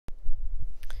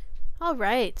All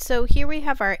right, so here we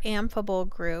have our amphibole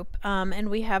group, and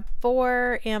we have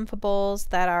 4 amphiboles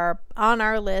that are on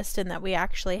our list and that we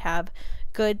actually have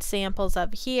good samples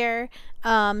of here.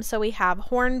 So we have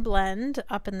Hornblende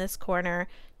up in this corner,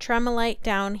 Tremolite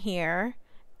down here,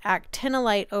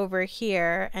 Actinolite over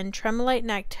here, and Tremolite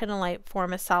and Actinolite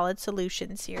form a solid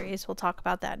solution series. We'll talk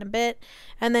about that in a bit.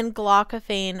 And then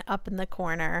Glocophane up in the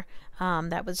corner.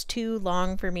 That was too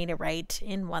long for me to write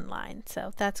in one line,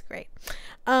 so that's great.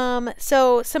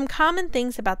 So some common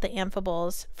things about the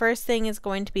amphiboles. First thing is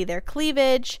going to be their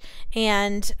cleavage,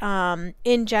 and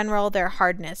in general their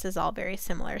hardness is all very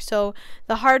similar. So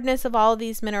the hardness of all of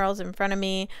these minerals in front of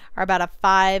me are about a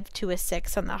 5 to a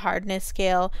 6 on the hardness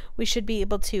scale. We should be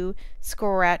able to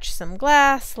scratch some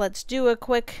glass. Let's do a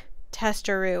quick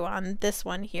testeroo on this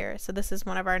one here. So this is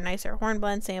one of our nicer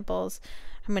hornblende samples.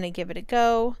 I'm going to give it a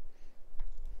go.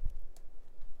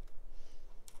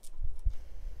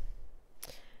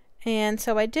 And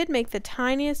so I did make the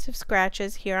tiniest of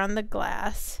scratches here on the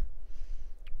glass.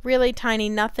 Really tiny,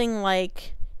 nothing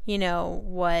like, you know,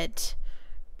 what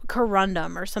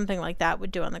corundum or something like that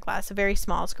would do on the glass. A very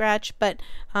small scratch, but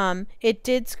it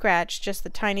did scratch just the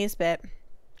tiniest bit.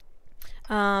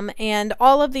 And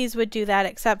all of these would do that,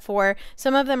 except for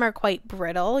some of them are quite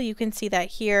brittle. You can see that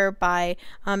here by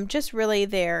just really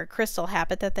their crystal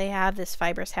habit that they have, this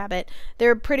fibrous habit.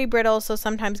 They're pretty brittle, so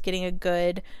sometimes getting a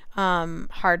good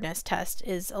hardness test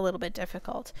is a little bit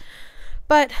difficult.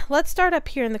 But let's start up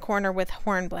here in the corner with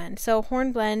hornblende. So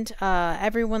hornblende,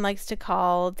 everyone likes to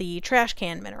call the trash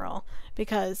can mineral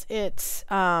because it's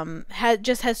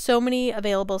just has so many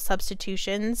available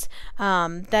substitutions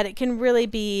that it can really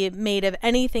be made of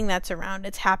anything that's around.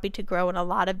 It's happy to grow in a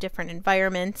lot of different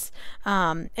environments,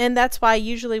 and that's why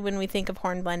usually when we think of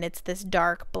hornblende, it's this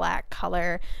dark black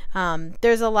color.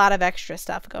 There's a lot of extra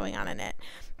stuff going on in it.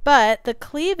 But the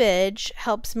cleavage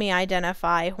helps me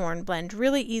identify hornblende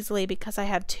really easily because I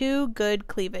have 2 good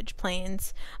cleavage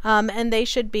planes, and they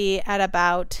should be at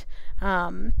about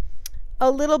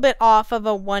a little bit off of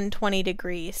a 120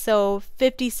 degrees, so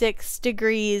 56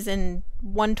 degrees and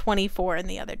 124 in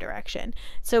the other direction.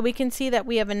 So we can see that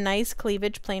we have a nice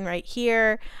cleavage plane right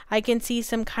here. I can see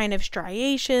some kind of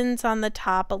striations on the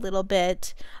top a little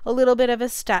bit of a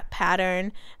step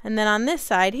pattern, and then on this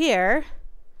side here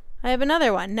I have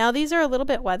another one. Now these are a little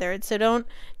bit weathered, so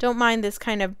don't mind this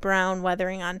kind of brown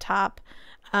weathering on top.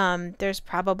 There's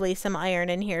probably some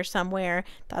iron in here somewhere.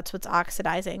 That's what's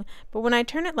oxidizing. But when I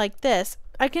turn it like this,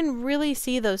 I can really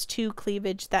see those 2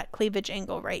 cleavage, that cleavage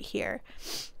angle right here.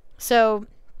 So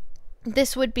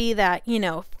this would be that, you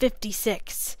know,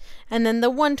 56. And then the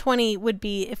 120 would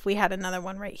be if we had another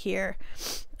one right here.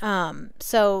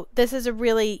 So this is a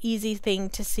really easy thing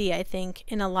to see, I think,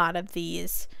 in a lot of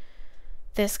these.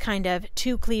 This kind of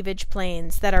 2 cleavage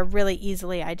planes that are really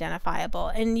easily identifiable,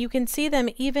 and you can see them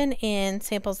even in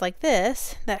samples like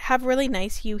this that have really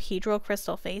nice euhedral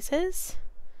crystal faces.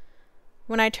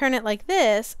 When I turn it like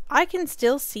this, I can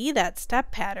still see that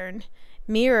step pattern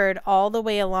mirrored all the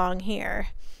way along here.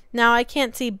 Now I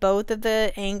can't see both of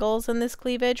the angles in this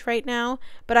cleavage right now,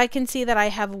 but I can see that I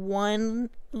have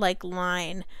one like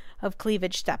line of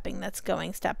cleavage stepping that's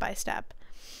going step by step.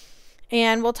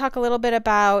 And we'll talk a little bit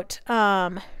about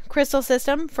crystal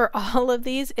system. For all of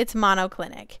these, it's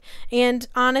monoclinic. And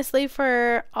honestly,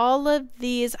 for all of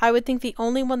these, I would think the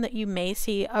only one that you may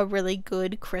see a really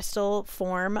good crystal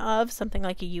form of, something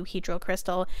like a euhedral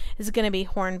crystal, is going to be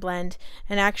hornblende.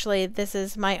 And actually, this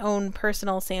is my own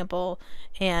personal sample,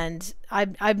 and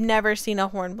I've never seen a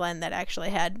hornblende that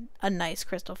actually had a nice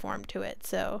crystal form to it.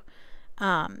 So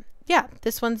yeah,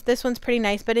 this one's pretty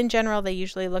nice, but in general they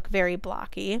usually look very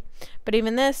blocky. But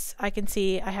even this, I can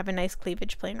see I have a nice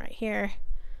cleavage plane right here.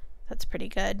 That's pretty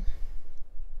good.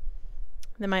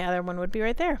 Then my other one would be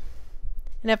right there.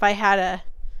 And if I had a,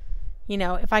 you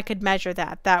know, if I could measure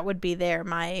that, that would be there,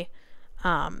 my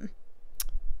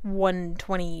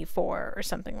 124 or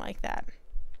something like that.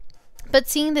 But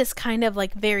seeing this kind of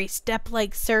like very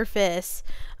step-like surface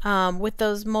with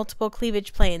those multiple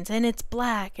cleavage planes, and it's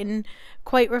black and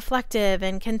quite reflective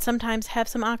and can sometimes have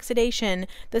some oxidation.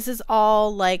 This is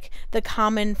all like the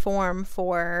common form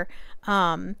for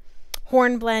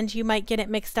hornblende. You might get it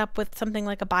mixed up with something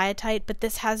like a biotite, but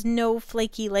this has no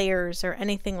flaky layers or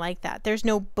anything like that. There's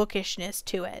no bookishness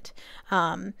to it.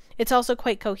 It's also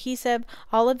quite cohesive.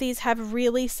 All of these have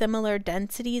really similar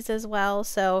densities as well,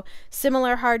 so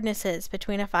similar hardnesses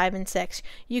between a 5 and 6.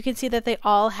 You can see that they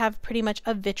all have pretty much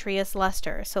a vitreous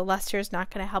luster, so luster is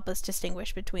not going to help us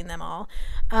distinguish between them all.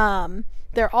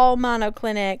 They're all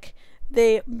monoclinic.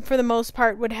 They, for the most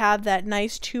part, would have that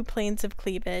nice 2 planes of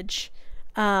cleavage.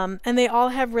 And they all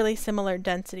have really similar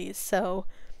densities, so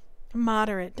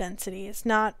moderate density. It's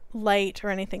not light or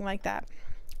anything like that.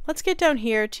 Let's get down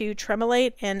here to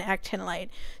Tremolate and Actinolite.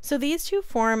 So these two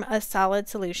form a solid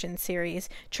solution series,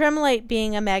 Tremolite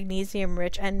being a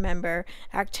magnesium-rich end member,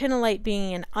 Actinolite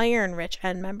being an iron-rich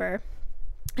end member.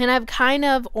 And I've kind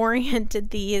of oriented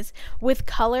these with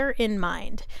color in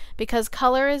mind, because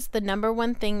color is the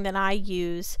 #1 thing that I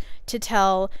use to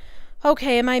tell,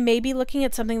 okay, am I maybe looking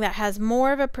at something that has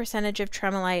more of a percentage of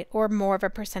Tremolite or more of a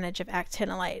percentage of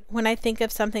Actinolite? When I think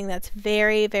of something that's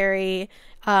very, very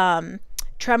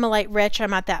Tremolite rich,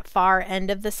 I'm at that far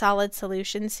end of the solid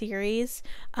solution series.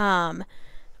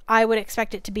 I would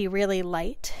expect it to be really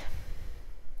light.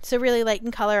 So really light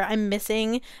in color. I'm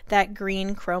missing that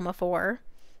green chromophore.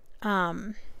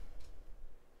 And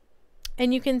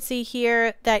you can see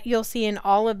here that you'll see in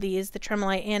all of these, the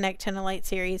Tremolite and Actinolite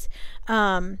series,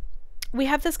 we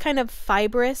have this kind of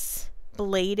fibrous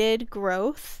bladed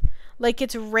growth. Like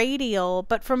it's radial,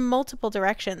 but from multiple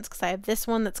directions, because I have this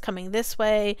one that's coming this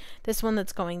way, this one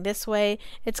that's going this way.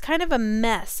 It's kind of a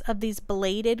mess of these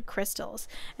bladed crystals.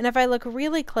 And if I look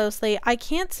really closely, I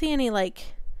can't see any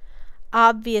like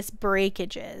obvious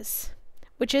breakages,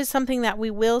 which is something that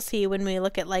we will see when we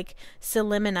look at like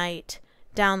sillimanite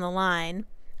down the line.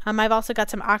 I've also got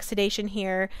some oxidation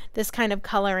here. This kind of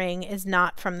coloring is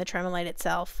not from the Tremolite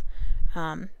itself.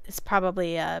 It's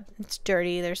probably, it's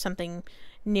dirty. There's something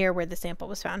near where the sample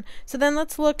was found. So then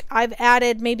let's look, I've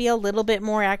added maybe a little bit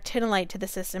more actinolite to the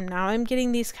system. Now I'm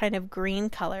getting these kind of green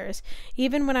colors.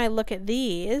 Even when I look at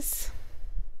these,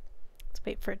 let's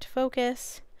wait for it to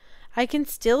focus, I can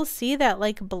still see that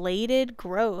like bladed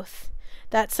growth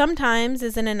that sometimes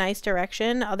is in a nice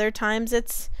direction, other times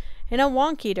it's in a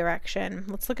wonky direction.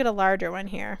 Let's look at a larger one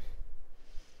here.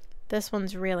 This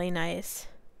one's really nice.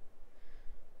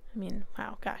 I mean,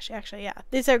 wow, gosh, actually, yeah,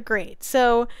 these are great.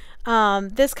 So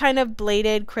this kind of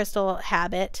bladed crystal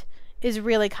habit is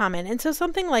really common. And so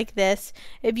something like this,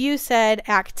 if you said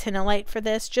actinolite for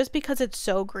this, just because it's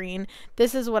so green,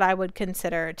 this is what I would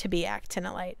consider to be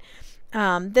actinolite.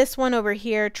 This one over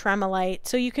here, Tremolite.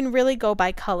 So you can really go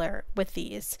by color with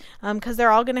these because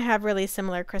they're all going to have really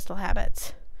similar crystal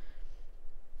habits.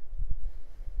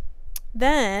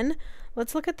 Then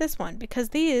let's look at this one, because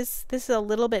this is a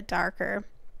little bit darker.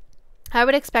 I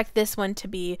would expect this one to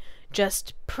be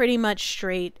just pretty much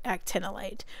straight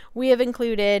actinolite. We have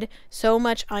included so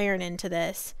much iron into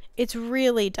this. It's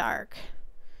really dark.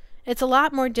 It's a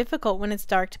lot more difficult when it's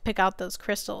dark to pick out those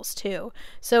crystals too.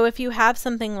 So if you have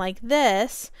something like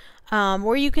this,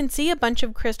 where you can see a bunch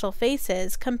of crystal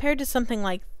faces, compared to something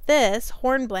like this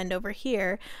Hornblende over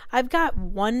here, I've got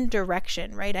one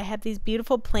direction, right? I have these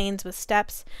beautiful planes with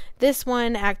steps. This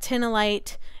one,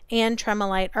 actinolite and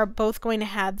Tremolite, are both going to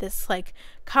have this like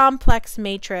complex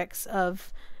matrix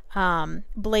of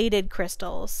bladed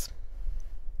crystals.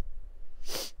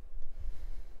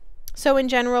 So in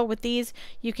general with these,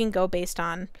 you can go based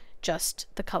on just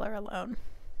the color alone.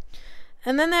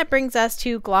 And then that brings us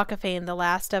to Glocophane, the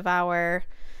last of our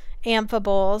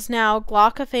Amphiboles. Now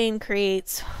Glocophane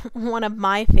creates one of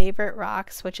my favorite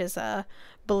rocks, which is a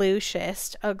blue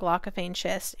schist, a Glaucophane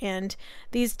schist, and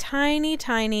these tiny,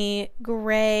 tiny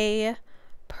gray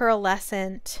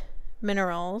pearlescent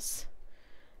minerals.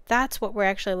 That's what we're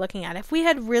actually looking at. If we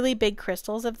had really big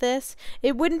crystals of this,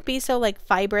 it wouldn't be so like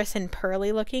fibrous and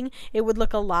pearly looking. It would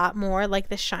look a lot more like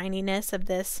the shininess of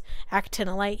this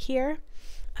actinolite here.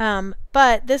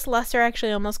 But this luster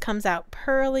actually almost comes out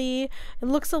pearly. It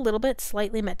looks a little bit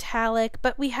slightly metallic,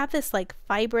 but we have this like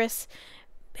fibrous,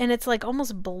 and it's like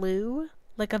almost blue,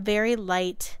 like a very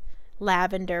light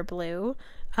lavender blue.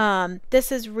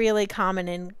 This is really common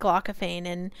in Glaucophane,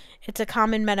 and it's a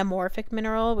common metamorphic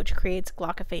mineral which creates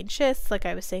Glaucophane schists, like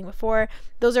I was saying before.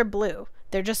 Those are blue.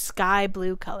 They're just sky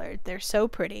blue colored. They're so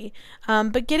pretty.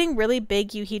 But getting really big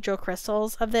euhedral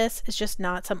crystals of this is just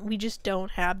not something, we just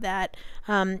don't have that.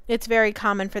 It's very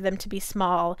common for them to be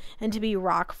small and to be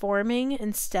rock forming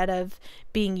instead of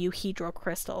being euhedral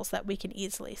crystals that we can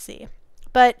easily see.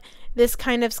 But this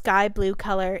kind of sky blue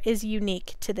color is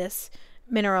unique to this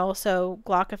mineral, so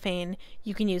Glaucophane,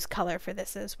 you can use color for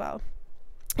this as well.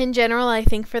 In general, I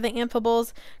think for the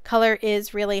Amphiboles, color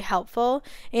is really helpful.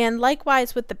 And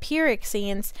likewise with the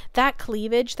pyroxenes, that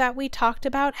cleavage that we talked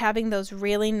about, having those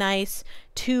really nice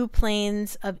two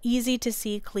planes of easy to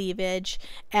see cleavage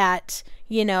at,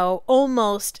 you know,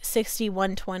 almost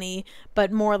 60-120,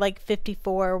 but more like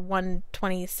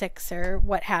 54-126 or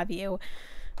what have you.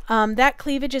 That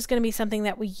cleavage is going to be something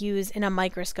that we use in a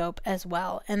microscope as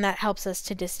well, and that helps us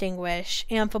to distinguish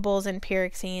amphiboles and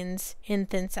pyroxenes in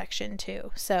thin section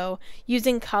too. So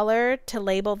using color to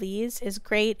label these is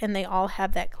great, and they all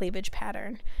have that cleavage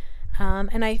pattern.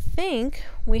 And I think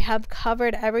we have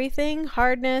covered everything.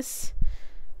 Hardness,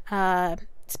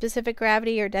 specific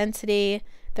gravity or density,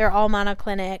 they're all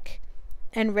monoclinic,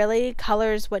 and really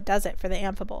color's what does it for the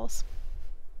amphiboles.